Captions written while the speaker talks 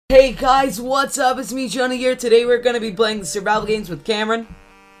Hey guys, what's up? It's me, Jonah here. Today we're gonna be playing the survival games with Cameron.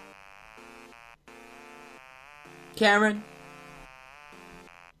 Cameron.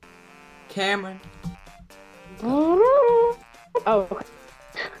 Oh.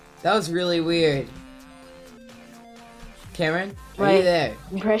 That was really weird. Cameron, are My you there?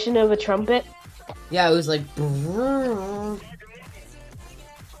 impression of a trumpet? Yeah, it was like...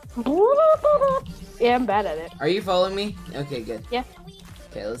 Yeah, I'm bad at it. Are you following me? Okay, good. Yeah.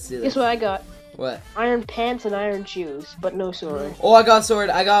 Okay, let's do this. Guess what I got? What? Iron pants and iron shoes, but no sword. Oh, I got a sword.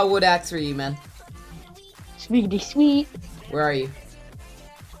 I got a wood axe for you, man. Sweetie sweet. Where are you?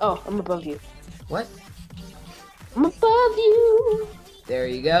 Oh, I'm above you. What? I'm above you. There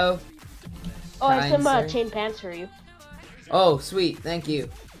you go. Oh, I have Kind some sir. chain pants for you. Oh, sweet. Thank you.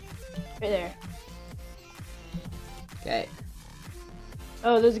 Right there. Okay.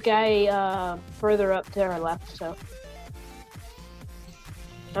 Oh, there's a guy further up to our left, so.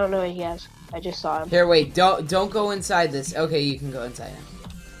 I don't know what he has. I just saw him. Here, wait. Don't go inside this. Okay, you can go inside now.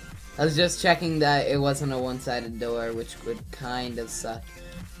 I was just checking that it wasn't a one-sided door, which would kind of suck.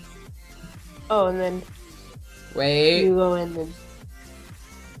 Oh, and then Wait. you go in and...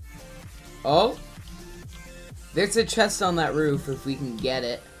 Oh. There's a chest on that roof if we can get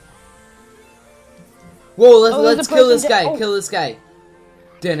it. Whoa, let's kill this guy. Oh. Kill this guy.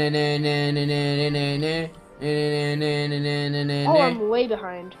 Oh, I'm way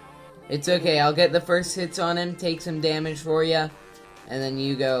behind. It's okay. I'll get the first hits on him, take some damage for you, and then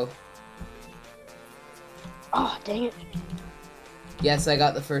you go. Oh, dang it. Yes, I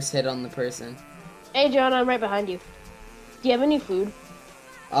got the first hit on the person. Hey, John, I'm right behind you. Do you have any food?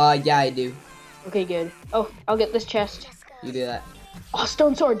 Yeah, I do. Okay, good. Oh, I'll get this chest. You do that. Oh,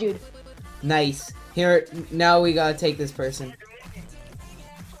 stone sword, dude. Nice. Here, now we gotta take this person.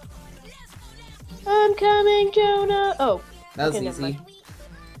 I'm coming, Jonah. Oh, That was okay, never easy. mind.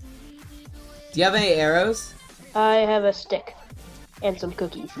 Do you have any arrows? I have a stick and some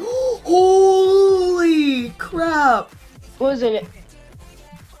cookies. Holy crap! What was in it?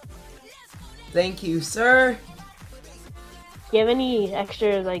 Thank you, sir. Do you have any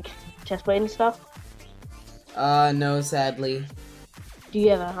extra, like, chest plate and stuff? No, sadly. Do you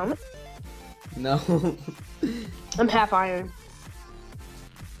have a helmet? No. I'm half iron.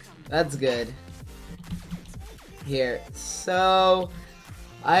 That's good. Here, so...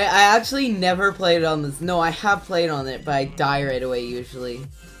 I actually never played on this. No, I have played on it, but I die right away usually.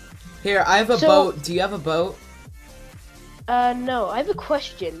 Here, I have a boat. Do you have a boat? No, I have a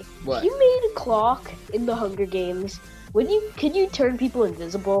question. What? If you made a clock in the Hunger Games, could you turn people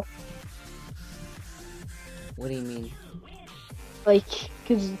invisible? What do you mean? Like,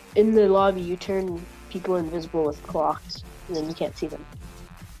 because in the lobby you turn people invisible with clocks, and then you can't see them.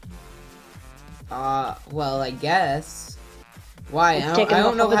 Well, I guess. Why? Let's I take 'em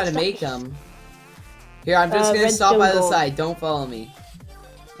don't off know of how its to make stuff. them. Here, I'm just gonna stop redstone by the gold. side. Don't follow me.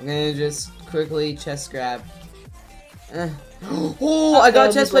 I'm gonna just quickly chest grab. Oh, I got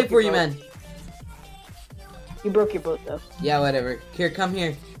a chest plate for you, man. You broke your boat, though. Yeah, whatever. Here, come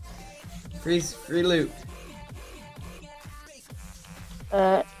here. Free loot.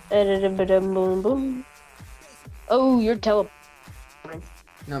 Boom, boom. Oh, you're teleporting.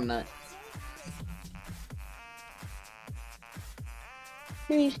 No, I'm not.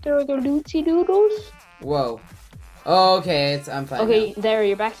 Please throw the dootsy doodles. Whoa. Oh, okay, I'm fine Okay, now. there,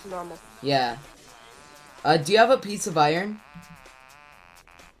 you're back to normal. Yeah. Do you have a piece of iron?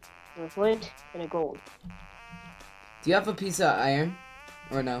 A flint and a gold. Do you have a piece of iron?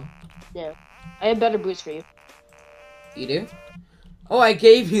 Or no? Yeah. I have better boots for you. You do? Oh, I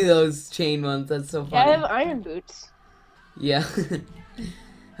gave you those chain ones. That's so Yeah, I funny. have iron boots. Yeah.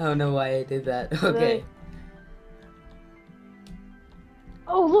 I don't know why I did that. Okay.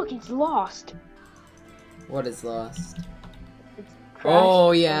 Oh, look, it's lost. What is lost? It's crashed.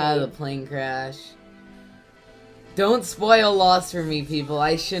 Oh, yeah, the plane crash. Don't spoil Lost for me, people.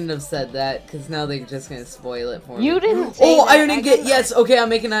 I shouldn't have said that, because now they're just gonna spoil it for me. You didn't say Oh, that. iron ingot! Yes! Okay, I'm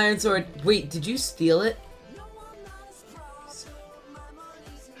making an iron sword. Wait, did you steal it?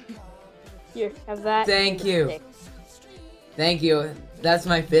 Here, have that. Thank and the you. stick. Thank you. That's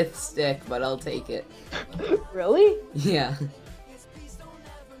my 5th stick, but I'll take it. Really? Yeah.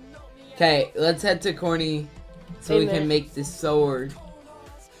 Okay, let's head to Corny so we can make this sword.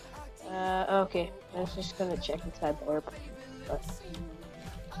 Okay. I was just gonna check inside the airplane.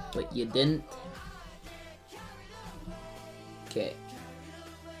 But you didn't. Okay.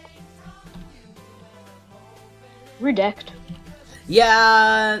 We're decked.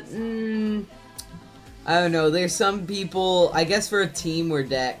 Yeah, I don't know. There's some people, I guess for a team we're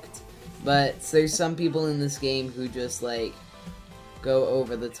decked, but there's some people in this game who just like go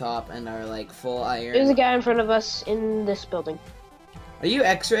over the top and are like full iron. There's a guy in front of us in this building. Are you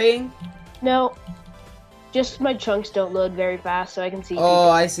X-raying? No. Just my chunks don't load very fast, so I can see Oh, people.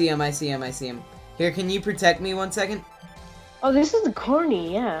 I see him, I see him, I see him. Here, can you protect me 1 second? Oh, this is the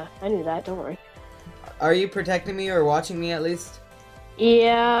corny, yeah. I knew that, don't worry. Are you protecting me or watching me at least?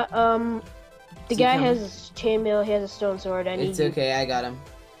 Yeah, the Is he guy coming? has chainmail, he has a stone sword, I need It's okay, I got him.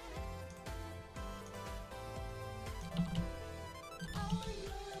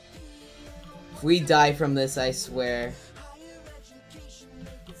 If we die from this, I swear.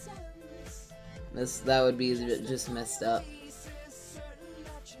 That would be just messed up.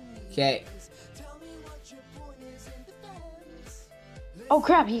 Okay. Oh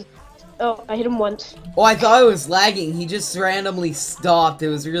crap, oh, I hit him once. Oh, I thought it was lagging. He just randomly stopped. It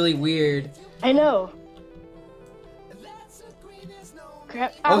was really weird. I know.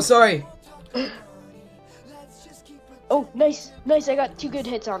 Crap. Ow. Oh, sorry. Oh, nice, nice, I got 2 good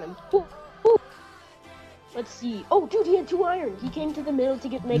hits on him. Woo, woo. Let's see. Oh, dude, he had 2 iron. He came to the middle to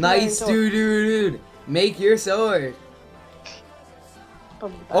make an iron Nice, sword. dude. Make your sword.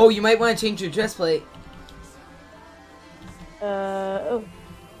 Oh, Oh, you might want to change your chest plate. oh.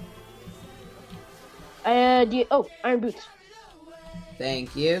 Oh, iron boots.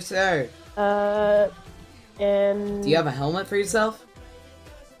 Thank you, sir. And... Do you have a helmet for yourself?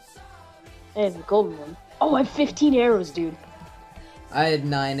 I have a golden one. Oh, I have 15 arrows, dude. I had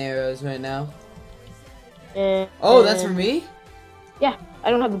 9 arrows right now. And... Oh, that's for me? Yeah,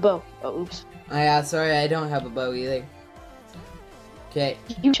 I don't have a bow. Oh, oops. Yeah, sorry, I don't have a bow either. Okay,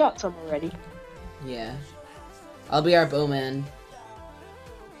 You shot some already. yeah. I'll be our bowman.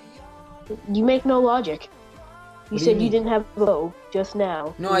 You make no logic. You What do said you you mean? didn't have a bow just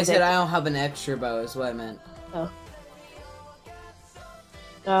now. No, You I said I don't have an extra bow is what I meant.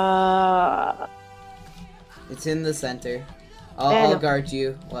 It's in the center. I'll guard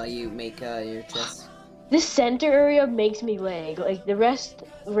you while you make your chest. This center area makes me lag. Like, the rest,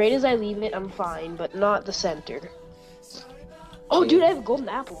 right as I leave it, I'm fine, but not the center. Oh, Okay. dude, I have a golden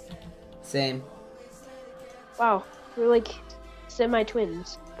apple. Same. Wow, we're like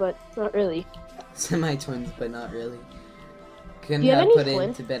semi-twins, but not really. Semi-twins, but not really. Couldn't Do you have have any put it flint?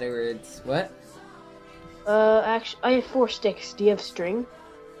 into better words. What? Actually, I have 4 sticks. Do you have string?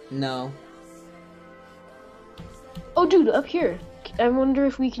 No. Oh, dude, up here. I wonder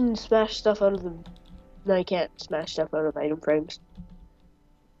if we can smash stuff out of the... No, I can't smash stuff out of item frames.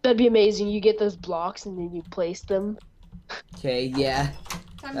 That'd be amazing. You get those blocks and then you place them. Okay, yeah.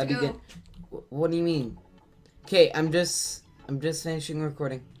 Time That'd to be go. good. What do you mean? Okay, I'm just finishing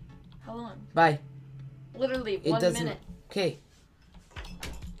recording. How long? Bye. Literally It 1 doesn't. minute. Okay.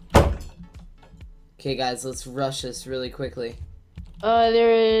 Okay, guys, let's rush this really quickly.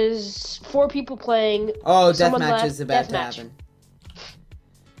 There is 4 people playing. Oh, Someone deathmatch left. is about to Deathmatch. happen.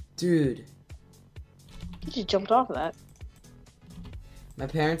 Dude, You just jumped off of that. my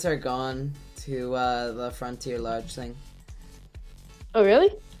parents are gone to the Frontier Lodge thing. Oh, really?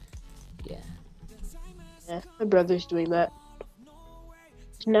 Yeah. Yeah, my brother's doing that.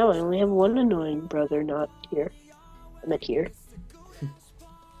 Now I only have one annoying brother not here. I meant here.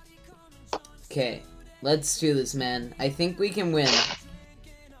 Okay, let's do this, man. I think we can win.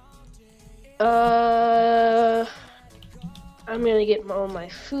 I'm gonna get all my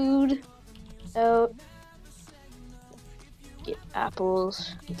food out. Get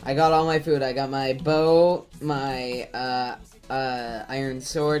apples. I got all my food. I got my bow, my iron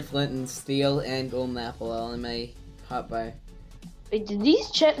sword, flint and steel, and golden apple all in my hotbar. Wait, do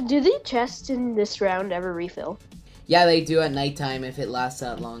the chests in this round ever refill? Yeah, they do at nighttime if it lasts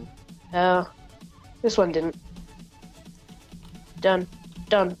that long. Oh, this one didn't. Done.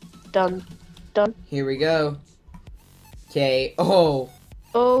 Done. Done. Done. Here we go. Okay. Oh,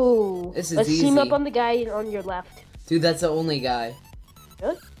 Oh, This is let's team up easy. on the guy on your left. dude, that's the only guy.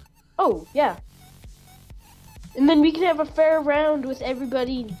 Oh, yeah. And then we can have a fair round with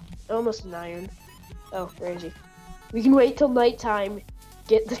everybody almost an iron. Oh, where is he? We can wait till nighttime,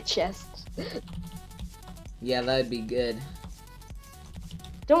 get the chest. Yeah, that'd be good.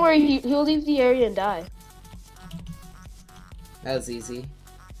 Don't worry, he'll leave the area and die. That was easy.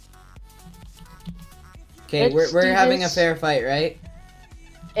 Okay, Let's we're do having a this. fair fight, right?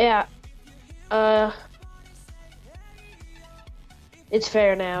 Yeah. It's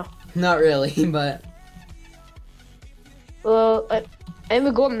fair now. Not really, but Well, I have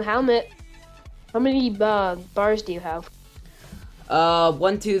a golden helmet. How many bars do you have?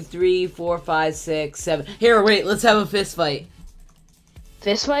 1, 2, 3, 4, 5, 6, 7. Here, wait, let's have a fist fight.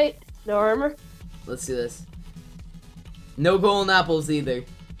 Fist fight? No armor? Let's do this. No golden apples either.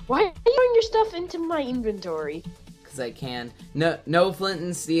 Why are you throwing your stuff into my inventory? because I can. No flint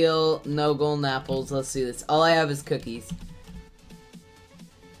and steel, no golden apples. Let's do this. All I have is cookies.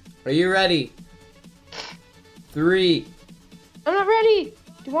 Are you ready? 3. I'm not ready.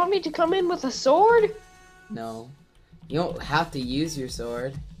 Do you want me to come in with a sword? No. You don't have to use your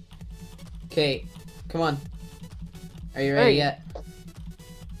sword. Okay, come on. Are you ready yet?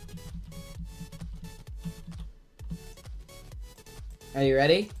 Are you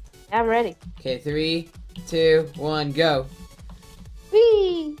ready? I'm ready. Okay, 3, 2, 1, go.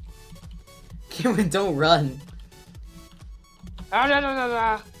 Whee! Cameron, don't run. Ah, no, no, no,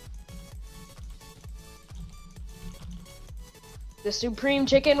 no. The supreme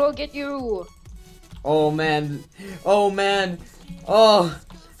chicken will get you. Oh man. Oh man. Oh.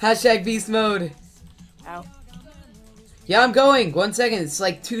 Hashtag beast mode. Ow. Yeah, I'm going. 1 second. It's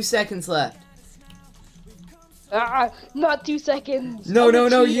like 2 seconds left. Ah, not 2 seconds. No, I'm a no,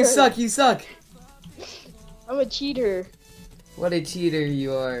 no. You cheater. suck. You suck. I'm a cheater. What a cheater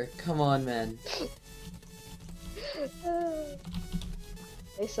you are. Come on, man.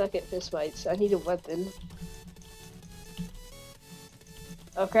 I suck at fist fights. I need a weapon.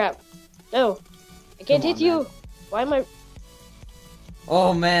 Oh crap. No. I can't Come on, hit you. man. Why am I...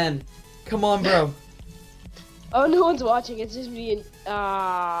 Oh man. Come on, bro. Oh, no one's watching. It's just me and... Did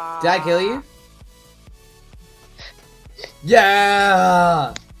I kill you?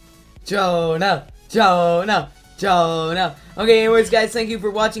 Yeah! Jonah! Jonah! Jonah! Okay, anyways, guys, thank you for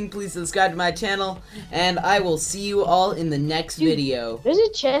watching. Please subscribe to my channel, and I will see you all in the next video. There's a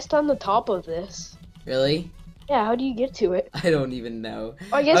chest on the top of this. Really? Yeah, how do you get to it? I don't even know.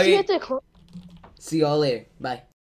 Oh, I guess Okay. you have to... See you all later. Bye.